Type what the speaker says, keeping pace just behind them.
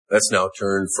Let's now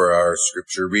turn for our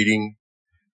scripture reading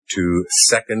to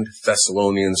 2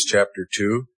 Thessalonians chapter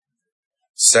 2.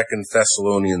 2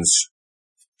 Thessalonians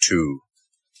 2.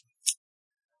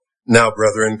 Now,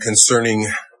 brethren, concerning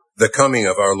the coming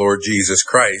of our Lord Jesus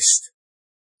Christ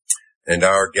and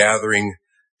our gathering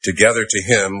together to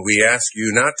him, we ask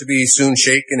you not to be soon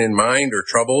shaken in mind or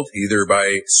troubled, either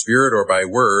by spirit or by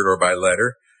word or by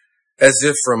letter, as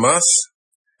if from us,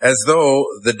 as though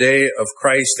the day of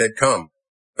Christ had come.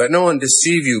 Let no one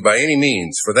deceive you by any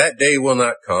means, for that day will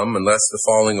not come unless the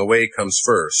falling away comes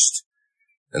first,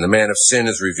 and the man of sin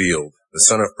is revealed, the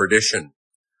son of perdition,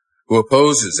 who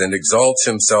opposes and exalts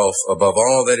himself above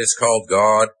all that is called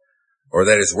God or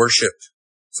that is worshipped,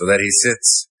 so that he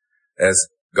sits as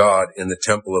God in the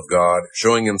temple of God,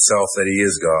 showing himself that he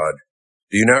is God.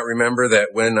 Do you not remember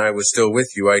that when I was still with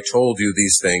you, I told you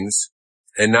these things,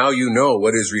 and now you know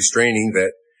what is restraining,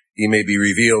 that he may be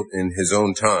revealed in his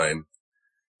own time?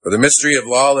 For the mystery of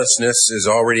lawlessness is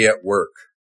already at work.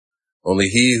 Only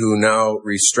he who now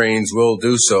restrains will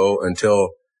do so until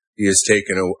he is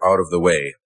taken out of the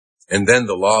way. And then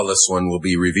the lawless one will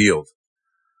be revealed,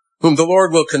 whom the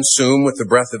Lord will consume with the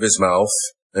breath of his mouth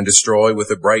and destroy with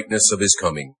the brightness of his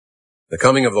coming. The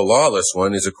coming of the lawless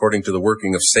one is according to the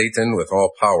working of Satan with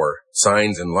all power,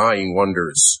 signs and lying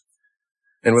wonders,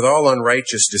 and with all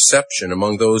unrighteous deception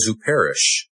among those who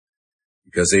perish,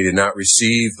 because they did not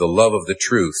receive the love of the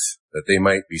truth, that they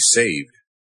might be saved.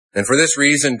 And for this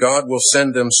reason God will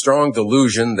send them strong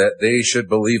delusion, that they should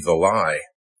believe the lie,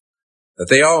 that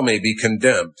they all may be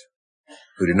condemned,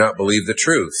 who did not believe the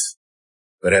truth,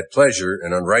 but had pleasure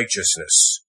in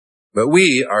unrighteousness. But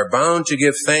we are bound to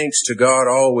give thanks to God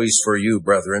always for you,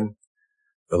 brethren,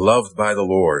 beloved by the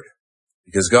Lord,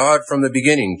 because God from the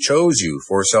beginning chose you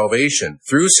for salvation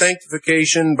through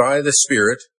sanctification by the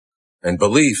Spirit and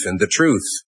belief in the truth,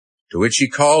 to which he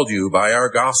called you by our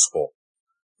gospel,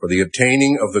 for the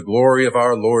obtaining of the glory of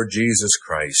our Lord Jesus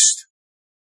Christ.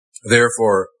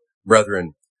 Therefore,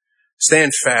 brethren,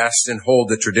 stand fast and hold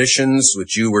the traditions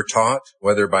which you were taught,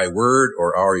 whether by word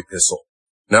or our epistle.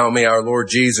 Now may our Lord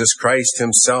Jesus Christ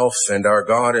himself and our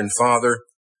God and Father,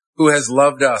 who has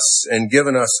loved us and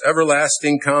given us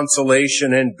everlasting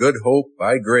consolation and good hope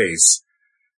by grace,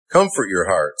 comfort your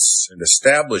hearts and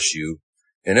establish you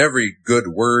in every good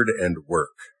word and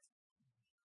work.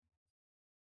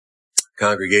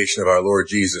 Congregation of our Lord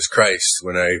Jesus Christ,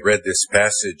 when I read this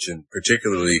passage, and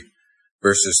particularly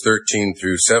verses 13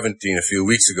 through 17 a few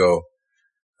weeks ago,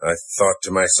 I thought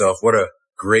to myself, what a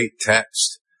great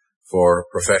text for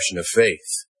profession of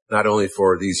faith, not only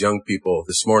for these young people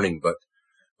this morning, but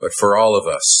for all of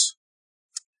us.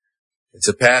 It's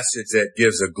a passage that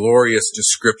gives a glorious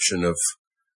description of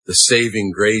the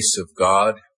saving grace of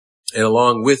God, and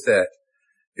along with that,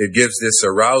 it gives this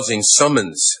arousing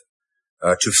summons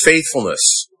to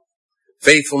faithfulness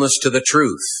to the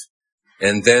truth,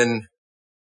 and then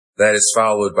that is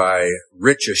followed by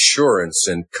rich assurance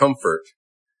and comfort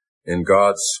in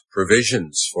God's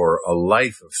provisions for a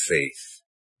life of faith.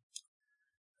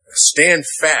 Stand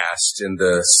fast in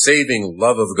the saving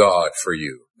love of God for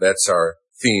you. That's our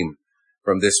theme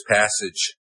from this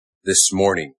passage this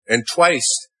morning. And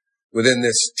twice within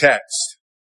this text,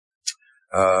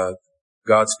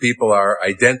 God's people are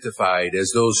identified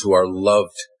as those who are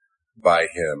loved by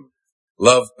him,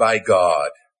 loved by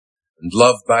God, and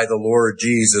loved by the Lord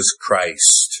Jesus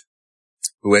Christ,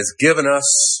 who has given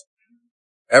us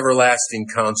everlasting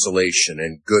consolation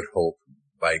and good hope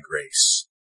by grace.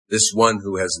 This one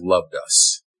who has loved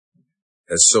us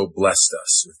has so blessed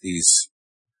us with these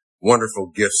wonderful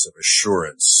gifts of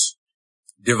assurance,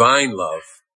 divine love,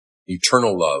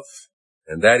 eternal love.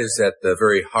 And that is at the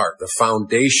very heart, the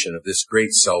foundation of this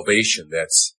great salvation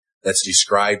that's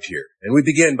described here. And we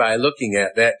begin by looking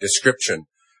at that description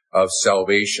of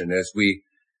salvation as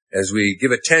we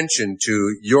give attention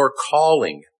to your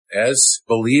calling as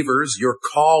believers, your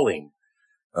calling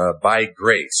by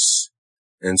grace.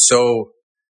 And so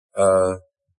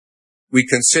we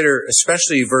consider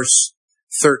especially verse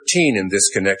 13 in this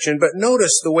connection, but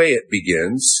notice the way it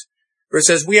begins, where it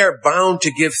says, we are bound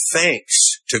to give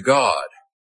thanks to God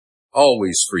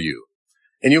always for you.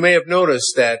 And you may have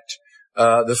noticed that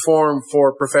the form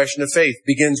for profession of faith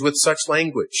begins with such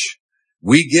language.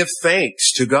 We give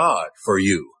thanks to God for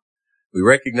you. We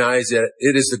recognize that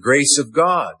it is the grace of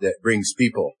God that brings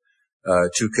people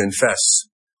to confess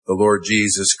the Lord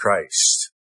Jesus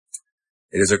Christ.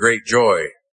 It is a great joy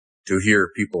to hear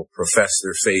people profess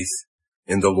their faith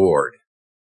in the Lord.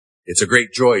 It's a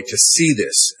great joy to see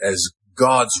this as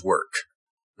God's work.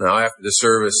 Now, after the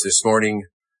service this morning,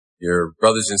 your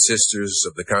brothers and sisters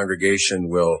of the congregation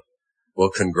will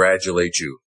congratulate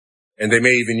you And they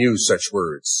may even use such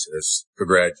words as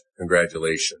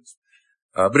congratulations.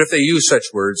 But if they use such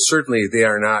words, certainly they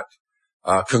are not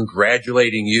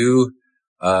congratulating you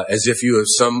as if you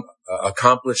have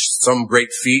accomplished some great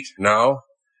feat now,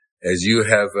 as you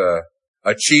have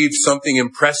achieved something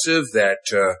impressive that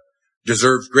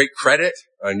deserves great credit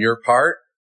on your part.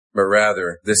 But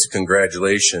rather, this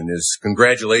congratulation is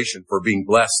congratulation for being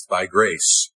blessed by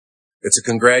grace. It's a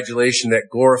congratulation that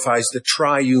glorifies the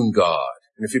triune God.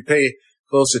 And if you pay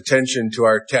close attention to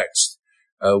our text,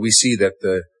 we see that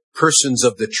the persons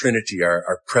of the Trinity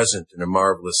are present in a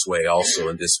marvelous way also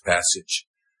in this passage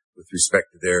with respect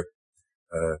to their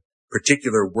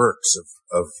particular works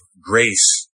of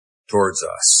grace towards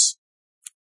us.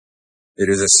 It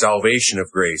is a salvation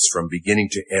of grace from beginning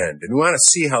to end. And we want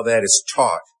to see how that is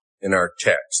taught in our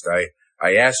text.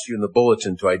 I asked you in the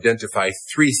bulletin to identify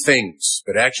 3 things,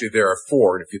 but actually there are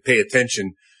 4. And if you pay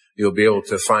attention, you'll be able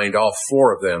to find all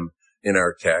 4 of them in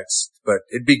our text. But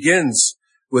it begins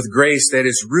with grace that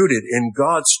is rooted in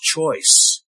God's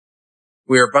choice.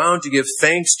 We are bound to give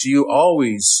thanks to you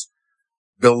always,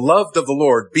 beloved of the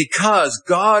Lord, because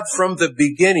God from the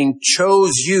beginning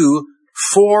chose you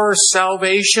for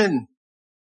salvation.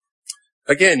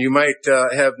 Again, you might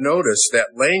have noticed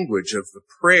that language of the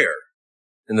prayer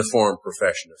in the form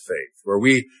profession of faith,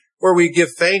 where we give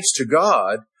thanks to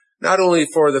God, not only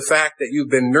for the fact that you've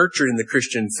been nurtured in the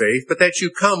Christian faith, but that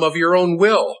you come of your own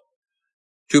will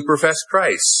to profess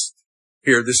Christ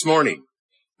here this morning.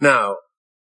 Now,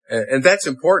 and that's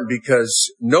important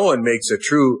because no one makes a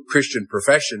true Christian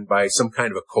profession by some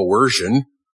kind of a coercion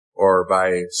or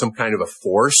by some kind of a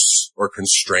force or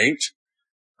constraint.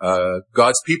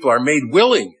 God's people are made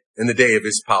willing in the day of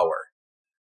his power.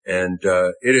 And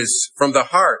it is from the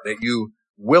heart that you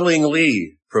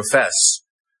willingly profess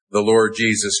the Lord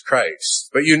Jesus Christ.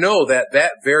 But you know that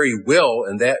that very will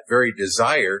and that very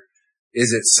desire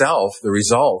is itself the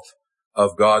result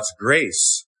of God's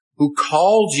grace, who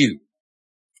called you.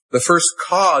 The first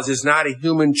cause is not a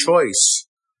human choice,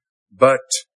 but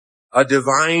a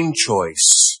divine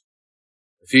choice.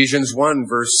 Ephesians 1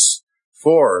 verse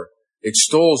 4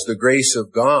 extols the grace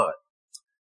of God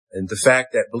and the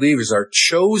fact that believers are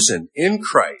chosen in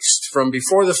Christ from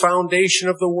before the foundation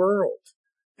of the world.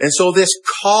 And so this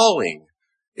calling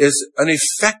is an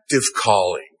effective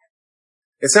calling.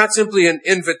 It's not simply an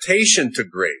invitation to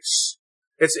grace.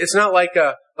 It's not like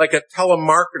a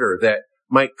telemarketer that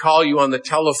might call you on the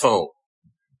telephone.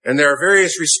 And there are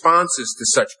various responses to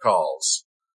such calls.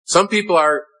 Some people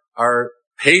are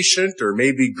patient or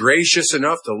maybe gracious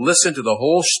enough to listen to the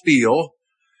whole spiel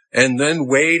and then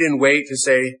wait and wait to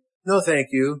say, no, thank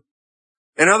you.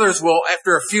 And others will,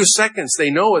 after a few seconds,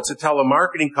 they know it's a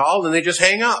telemarketing call and they just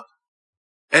hang up.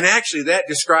 And actually that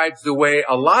describes the way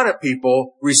a lot of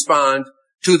people respond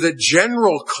to the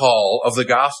general call of the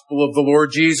gospel of the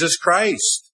Lord Jesus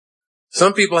Christ.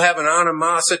 Some people have an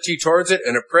animosity towards it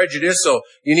and a prejudice, so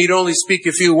you need only speak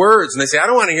a few words. And they say, I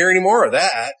don't want to hear any more of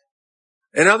that.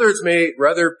 And others may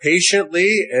rather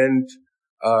patiently and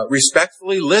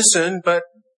respectfully listen, but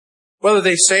whether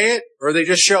they say it or they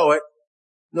just show it,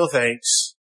 no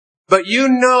thanks. But you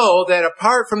know that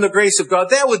apart from the grace of God,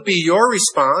 that would be your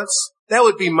response. That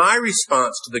would be my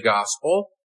response to the gospel.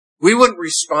 We wouldn't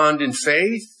respond in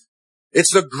faith.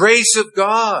 It's the grace of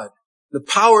God, the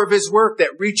power of his work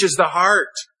that reaches the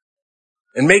heart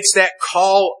and makes that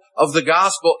call of the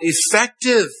gospel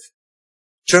effective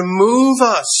to move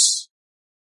us,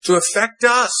 to affect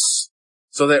us,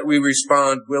 so that we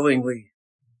respond willingly.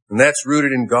 And that's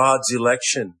rooted in God's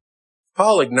election.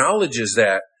 Paul acknowledges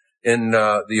that in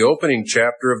the opening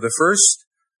chapter of the first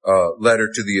letter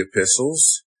to the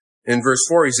epistles. In verse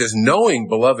 4, he says, knowing,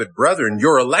 beloved brethren,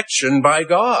 your election by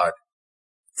God.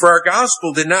 For our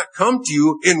gospel did not come to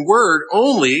you in word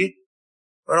only,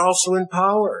 but also in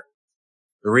power.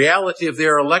 The reality of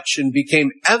their election became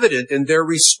evident in their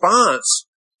response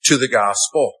to the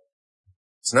gospel.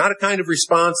 It's not a kind of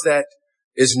response that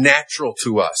is natural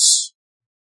to us.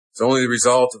 It's only the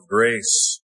result of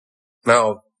grace.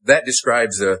 Now, that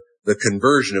describes the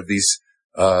conversion of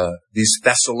these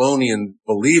Thessalonian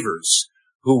believers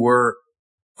who were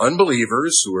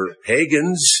unbelievers, who were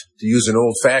pagans, to use an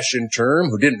old-fashioned term,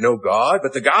 who didn't know God,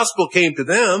 but the gospel came to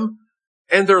them,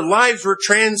 and their lives were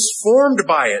transformed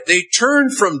by it. They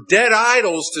turned from dead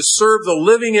idols to serve the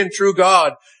living and true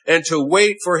God and to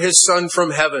wait for his Son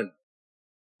from heaven.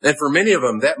 And for many of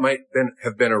them, that might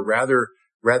have been a rather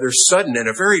sudden and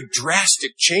a very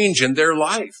drastic change in their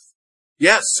life.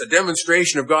 Yes, a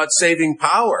demonstration of God's saving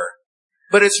power.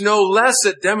 But it's no less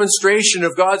a demonstration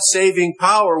of God's saving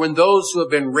power when those who have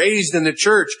been raised in the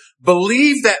church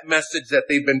believe that message that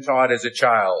they've been taught as a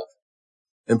child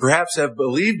and perhaps have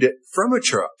believed it from a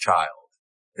child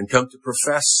and come to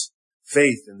profess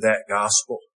faith in that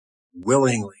gospel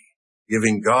willingly,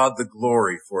 giving God the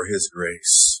glory for his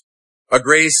grace. A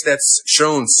grace that's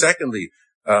shown, secondly,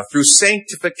 through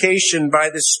sanctification by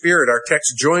the Spirit. Our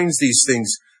text joins these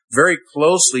things very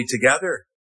closely together.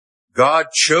 God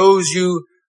chose you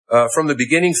from the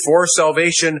beginning for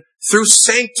salvation through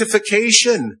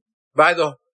sanctification by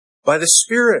the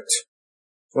Spirit.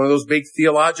 One of those big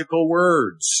theological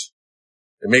words.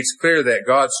 It makes clear that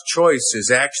God's choice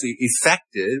is actually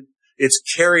effective. It's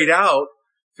carried out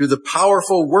through the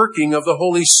powerful working of the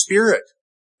Holy Spirit.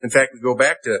 In fact, we go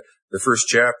back to the first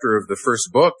chapter of the first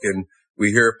book, and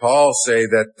we hear Paul say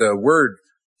that the word,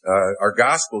 our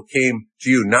gospel came to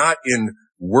you not in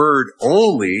word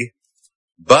only,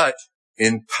 but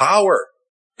in power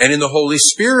and in the Holy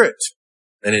Spirit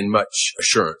and in much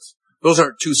assurance. Those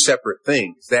aren't two separate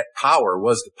things. That power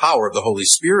was the power of the Holy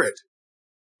Spirit,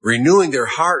 renewing their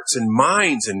hearts and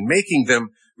minds and making them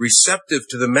receptive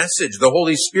to the message. The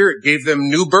Holy Spirit gave them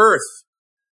new birth.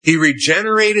 He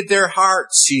regenerated their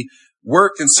hearts. He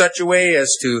worked in such a way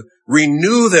as to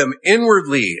renew them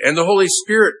inwardly. And the Holy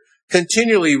Spirit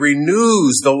continually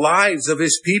renews the lives of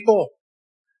his people.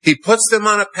 He puts them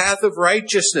on a path of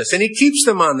righteousness, and he keeps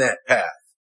them on that path.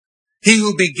 He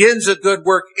who begins a good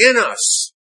work in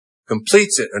us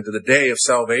completes it unto the day of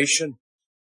salvation.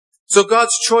 So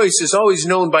God's choice is always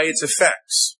known by its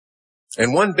effects.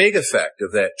 And one big effect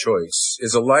of that choice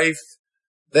is a life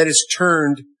that is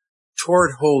turned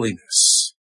toward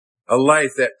holiness. A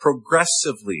life that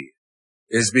progressively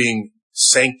is being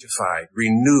sanctified,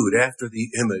 renewed after the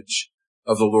image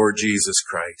of the Lord Jesus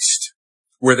Christ.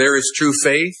 Where there is true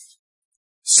faith,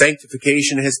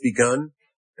 sanctification has begun,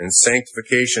 and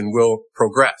sanctification will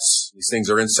progress. These things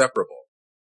are inseparable.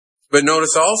 But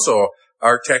notice also,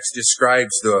 our text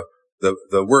describes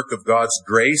the work of God's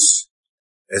grace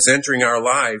as entering our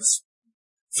lives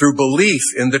through belief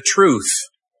in the truth.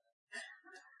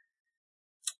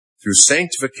 Through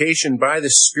sanctification by the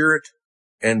Spirit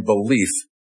and belief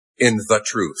in the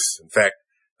truth. In fact,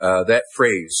 that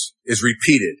phrase is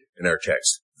repeated in our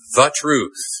text. The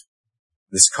truth.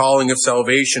 This calling of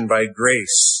salvation by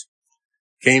grace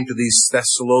came to these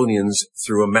Thessalonians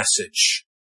through a message,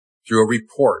 through a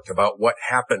report about what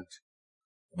happened,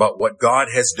 about what God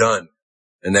has done.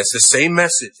 And that's the same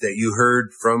message that you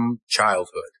heard from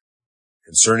childhood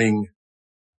concerning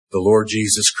the Lord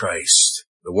Jesus Christ,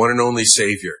 the one and only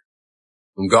Savior,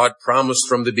 whom God promised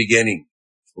from the beginning,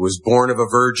 who was born of a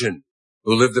virgin,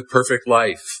 who lived a perfect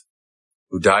life,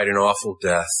 who died an awful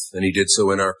death, and he did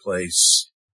so in our place,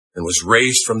 and was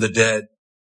raised from the dead,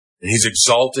 and he's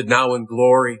exalted now in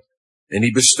glory, and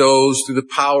he bestows through the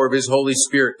power of his Holy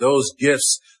Spirit those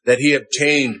gifts that he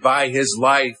obtained by his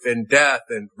life and death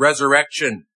and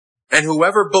resurrection. And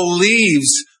whoever believes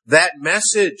that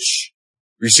message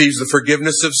receives the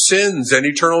forgiveness of sins and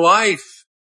eternal life.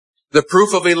 The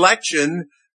proof of election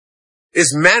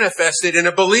is manifested in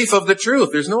a belief of the truth.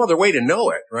 There's no other way to know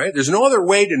it, right? There's no other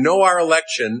way to know our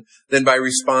election than by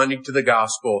responding to the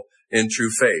gospel in true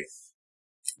faith.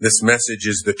 This message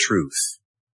is the truth.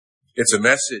 It's a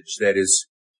message that is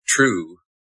true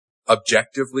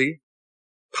objectively,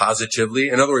 positively.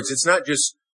 In other words, it's not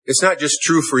just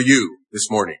true for you this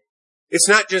morning. It's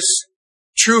not just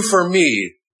true for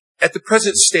me at the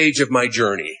present stage of my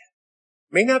journey.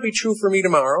 It may not be true for me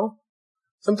tomorrow.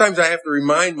 Sometimes I have to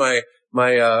remind my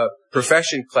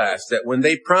profession class that when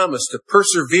they promise to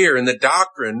persevere in the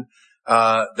doctrine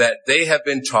that they have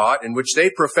been taught, in which they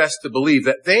profess to believe,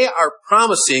 that they are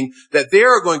promising that they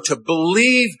are going to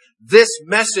believe this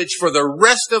message for the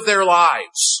rest of their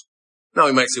lives. Now,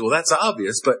 we might say, well, that's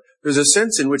obvious, but there's a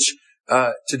sense in which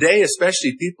today,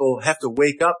 especially, people have to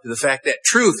wake up to the fact that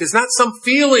truth is not some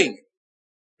feeling.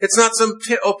 It's not some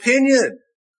opinion.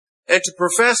 And to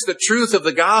profess the truth of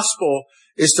the gospel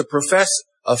is to profess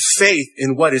a faith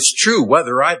in what is true,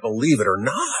 whether I believe it or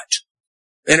not.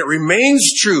 And it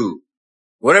remains true,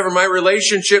 whatever my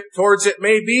relationship towards it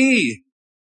may be.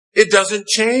 It doesn't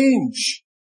change.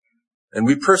 And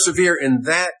we persevere in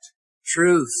that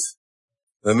truth.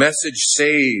 The message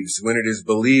saves when it is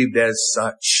believed as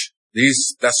such.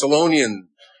 These Thessalonian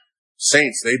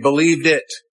saints, they believed it.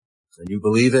 And you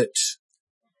believe it.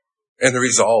 And the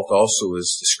result also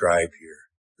is described here.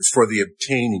 It's for the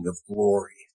obtaining of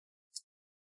glory.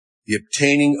 The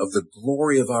obtaining of the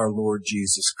glory of our Lord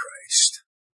Jesus Christ.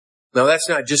 Now that's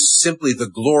not just simply the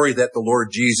glory that the Lord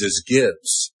Jesus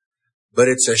gives, but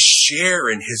it's a share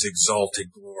in his exalted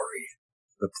glory.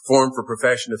 The form for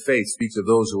profession of faith speaks of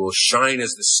those who will shine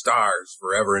as the stars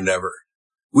forever and ever.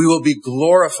 We will be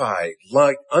glorified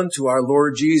like unto our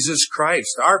Lord Jesus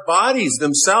Christ. Our bodies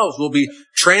themselves will be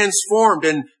transformed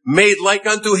and made like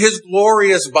unto his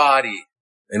glorious body.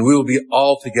 And we will be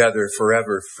altogether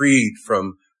forever freed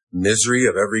from misery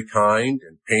of every kind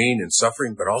and pain and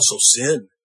suffering, but also sin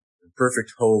and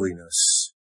perfect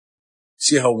holiness.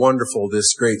 See how wonderful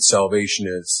this great salvation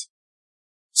is.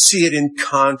 See it in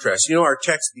contrast. You know, our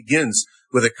text begins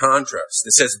with a contrast.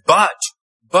 It says, but.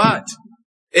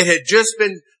 It had just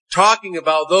been talking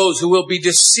about those who will be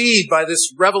deceived by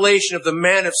this revelation of the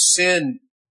man of sin,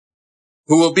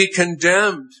 who will be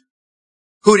condemned,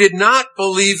 who did not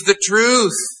believe the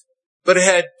truth, but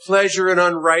had pleasure in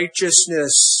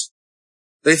unrighteousness.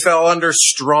 They fell under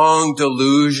strong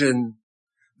delusion.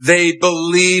 They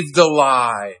believed the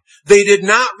lie. They did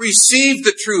not receive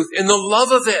the truth in the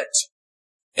love of it.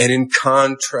 And in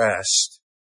contrast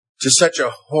to such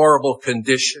a horrible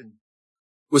condition,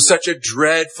 with such a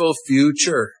dreadful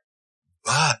future,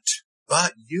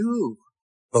 but you,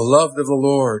 beloved of the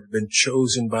Lord, been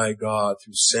chosen by God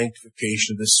through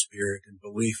sanctification of the Spirit and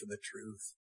belief in the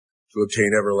truth to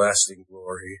obtain everlasting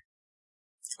glory.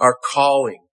 Our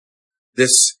calling,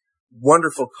 this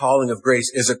wonderful calling of grace,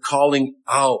 is a calling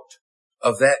out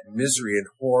of that misery and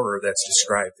horror that's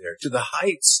described there to the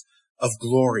heights of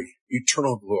glory,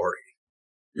 eternal glory.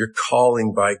 You're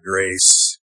calling by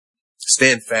grace.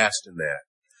 Stand fast in that.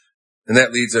 And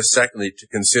that leads us, secondly, to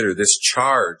consider this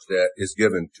charge that is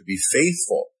given to be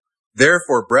faithful.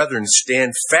 Therefore, brethren,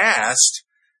 stand fast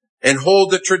and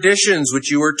hold the traditions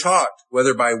which you were taught,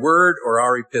 whether by word or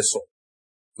our epistle.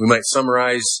 We might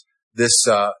summarize this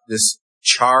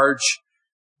charge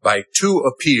by two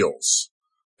appeals.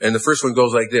 And the first one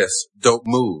goes like this: don't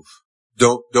move.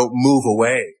 Don't move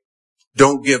away.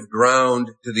 Don't give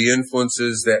ground to the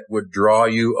influences that would draw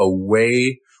you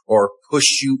away or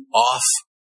push you off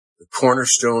the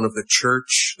cornerstone of the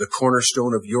church, the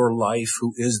cornerstone of your life,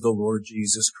 who is the Lord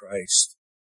Jesus Christ.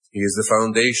 He is the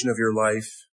foundation of your life.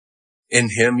 In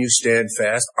him you stand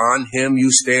fast. On him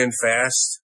you stand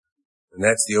fast. And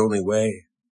that's the only way.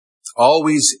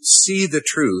 Always see the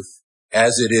truth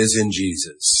as it is in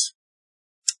Jesus.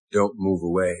 Don't move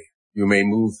away. You may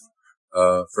move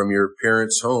from your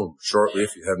parents' home shortly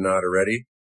if you have not already.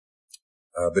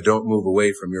 But don't move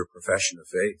away from your profession of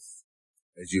faith.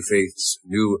 As you face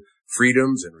new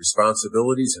freedoms and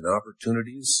responsibilities and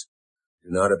opportunities, do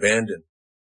not abandon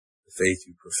the faith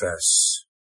you profess.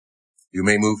 You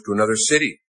may move to another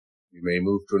city. You may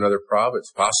move to another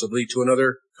province, possibly to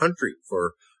another country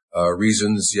for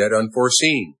reasons yet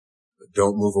unforeseen. But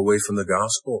don't move away from the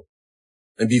gospel.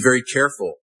 And be very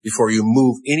careful before you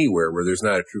move anywhere where there's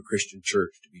not a true Christian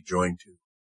church to be joined to.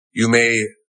 You may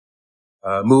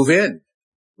move in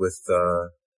with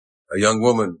a young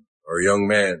woman or a young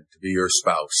man to be your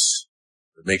spouse.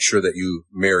 But make sure that you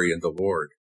marry in the Lord,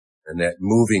 and that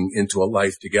moving into a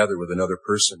life together with another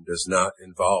person does not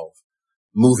involve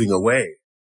moving away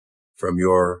from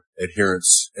your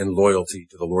adherence and loyalty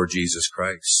to the Lord Jesus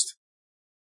Christ.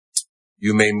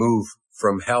 You may move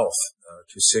from health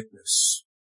to sickness.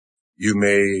 You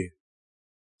may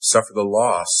suffer the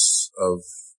loss of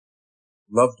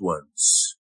loved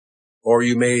ones, or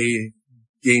you may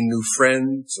gain new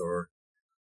friends or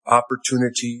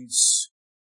opportunities.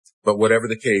 But whatever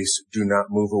the case, do not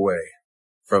move away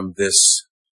from this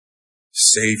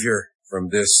Savior, from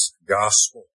this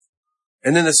gospel.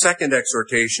 And then the second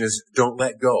exhortation is don't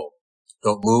let go.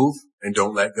 Don't move and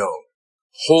don't let go.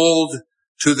 Hold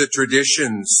to the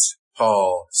traditions,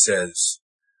 Paul says,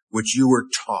 which you were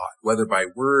taught, whether by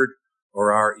word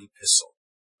or our epistle.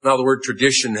 Now the word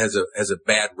tradition has a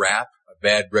bad rap, a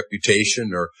bad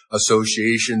reputation or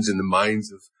associations in the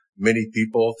minds of many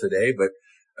people today, but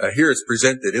here it's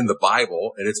presented in the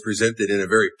Bible, and it's presented in a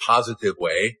very positive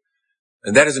way.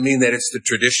 And that doesn't mean that it's the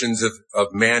traditions of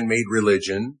man-made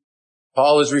religion.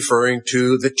 Paul is referring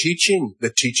to the teaching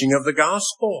of the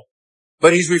gospel.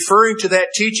 But he's referring to that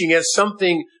teaching as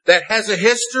something that has a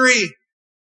history,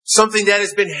 something that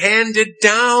has been handed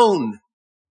down.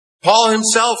 Paul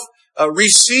himself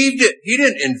received it. He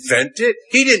didn't invent it.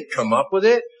 He didn't come up with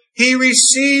it. He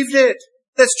received it.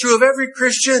 That's true of every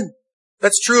Christian.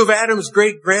 That's true of Adam's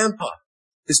great-grandpa.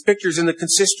 His picture's in the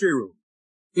consistory room.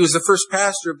 He was the first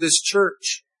pastor of this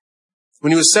church.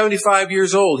 When he was 75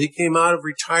 years old, he came out of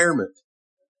retirement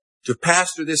to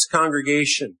pastor this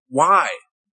congregation. Why?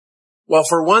 Well,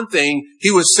 for one thing,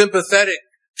 he was sympathetic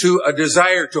to a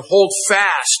desire to hold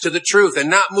fast to the truth and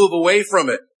not move away from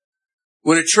it,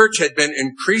 when a church had been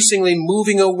increasingly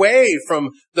moving away from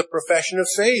the profession of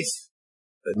faith.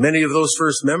 But many of those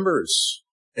first members,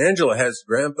 Angela has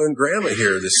grandpa and grandma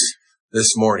here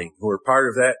this morning, who are part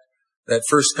of that that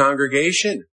first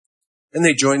congregation. And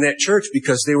they joined that church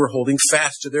because they were holding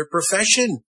fast to their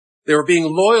profession. They were being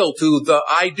loyal to the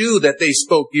I do that they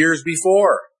spoke years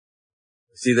before.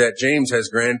 See that James has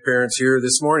grandparents here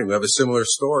this morning. We have a similar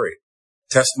story.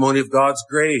 Testimony of God's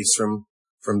grace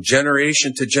from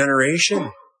generation to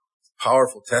generation.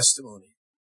 Powerful testimony.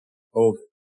 Hold it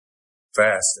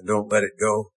fast and don't let it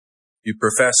go. You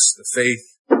profess the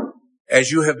faith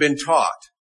as you have been taught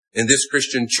in this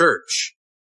Christian church.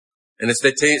 And it's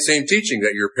the same teaching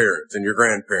that your parents and your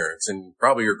grandparents and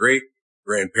probably your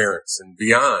great-grandparents and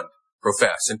beyond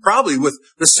profess. And probably with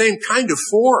the same kind of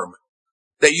form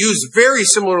that use very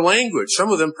similar language.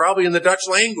 Some of them probably in the Dutch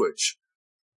language.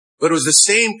 But it was the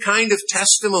same kind of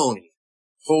testimony.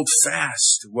 Hold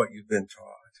fast to what you've been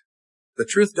taught. The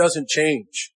truth doesn't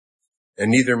change, and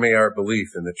neither may our belief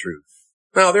in the truth.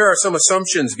 Now, there are some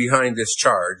assumptions behind this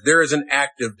charge. There is an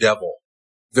active devil.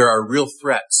 There are real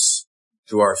threats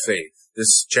to our faith.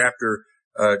 This chapter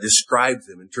describes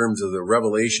them in terms of the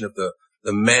revelation of the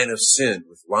man of sin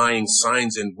with lying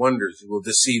signs and wonders who will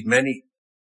deceive many.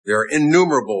 There are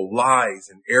innumerable lies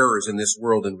and errors in this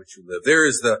world in which we live. There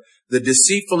is the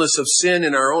deceitfulness of sin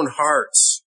in our own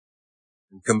hearts.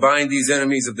 And combine these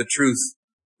enemies of the truth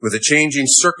with the changing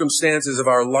circumstances of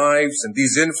our lives and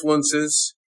these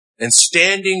influences, and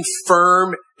standing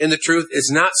firm in the truth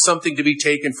is not something to be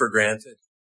taken for granted.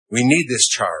 We need this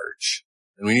charge,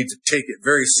 and we need to take it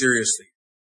very seriously.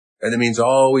 And it means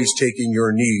always taking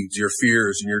your needs, your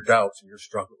fears, and your doubts and your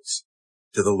struggles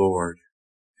to the Lord,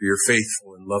 to your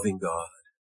faithful and loving God,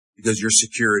 because your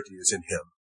security is in Him.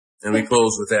 And we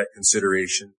close with that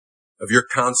consideration of your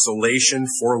consolation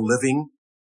for living.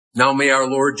 Now may our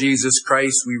Lord Jesus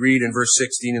Christ, we read in verse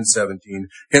 16 and 17,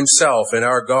 Himself and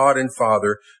our God and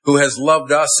Father, who has loved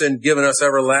us and given us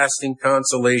everlasting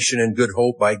consolation and good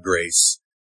hope by grace,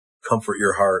 comfort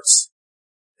your hearts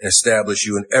and establish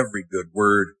you in every good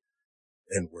word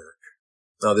and work.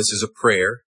 Now this is a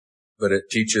prayer, but it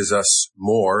teaches us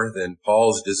more than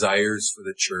Paul's desires for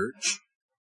the church.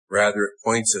 Rather, it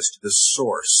points us to the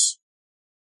source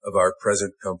of our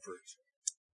present comfort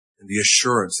and the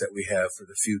assurance that we have for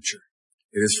the future.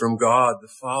 It is from God,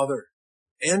 the Father,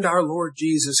 and our Lord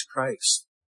Jesus Christ,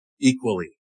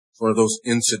 equally. It's one of those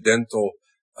incidental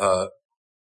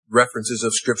references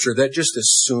of Scripture that just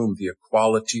assume the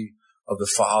equality of the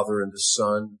Father and the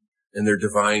Son in their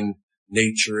divine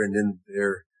nature and in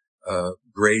their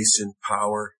grace and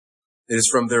power. It is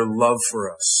from their love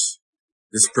for us,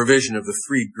 this provision of the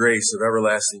free grace of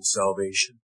everlasting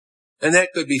salvation. And that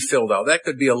could be filled out. That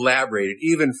could be elaborated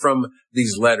even from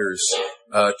these letters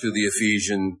to the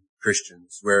Ephesian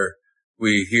Christians, where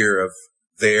we hear of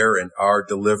their and our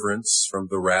deliverance from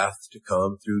the wrath to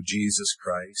come through Jesus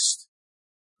Christ,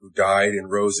 who died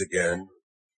and rose again.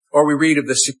 Or we read of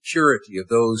the security of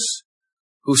those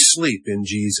who sleep in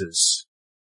Jesus,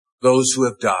 those who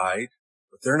have died,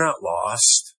 but they're not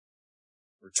lost.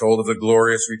 We're told of the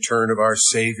glorious return of our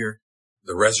Savior,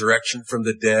 the resurrection from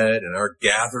the dead, and our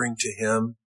gathering to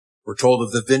Him. We're told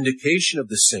of the vindication of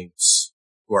the saints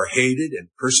who are hated and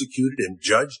persecuted and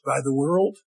judged by the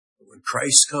world. But when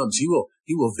Christ comes, He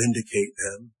will vindicate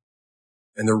them.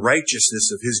 And the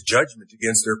righteousness of His judgment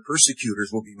against their persecutors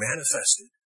will be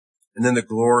manifested. And then the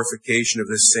glorification of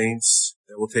the saints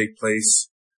that will take place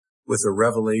with the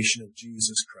revelation of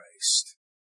Jesus Christ.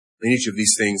 And each of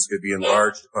these things could be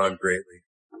enlarged upon greatly.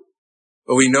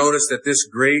 But we notice that this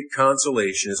great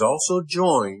consolation is also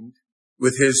joined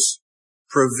with His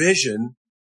provision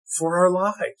for our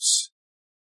lives.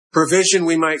 Provision,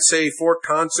 we might say, for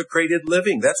consecrated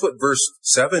living. That's what verse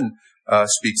 7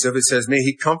 speaks of. It says, may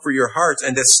He comfort your hearts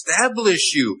and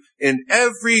establish you in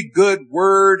every good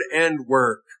word and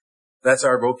work. That's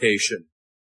our vocation.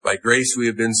 By grace we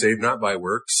have been saved, not by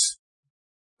works,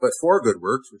 but for good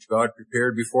works, which God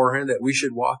prepared beforehand that we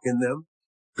should walk in them.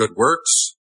 Good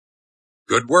works,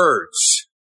 good words.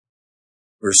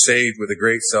 We're saved with a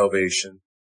great salvation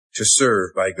to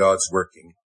serve by God's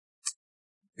working.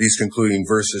 These concluding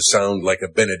verses sound like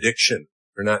a benediction.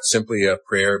 They're not simply a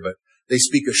prayer, but they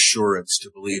speak assurance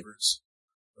to believers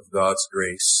of God's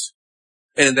grace.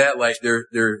 And in that light,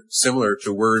 they're similar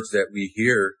to words that we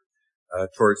hear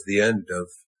towards the end of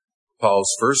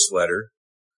Paul's first letter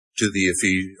to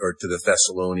the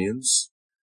Thessalonians.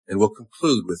 And we'll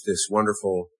conclude with this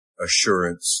wonderful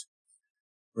assurance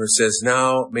where it says,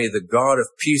 now may the God of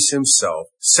peace Himself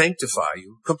sanctify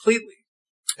you completely,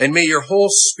 and may your whole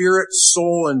spirit,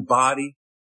 soul, and body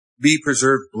be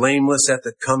preserved blameless at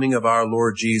the coming of our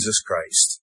Lord Jesus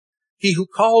Christ. He who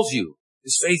calls you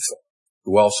is faithful,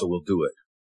 who also will do it.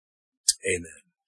 Amen.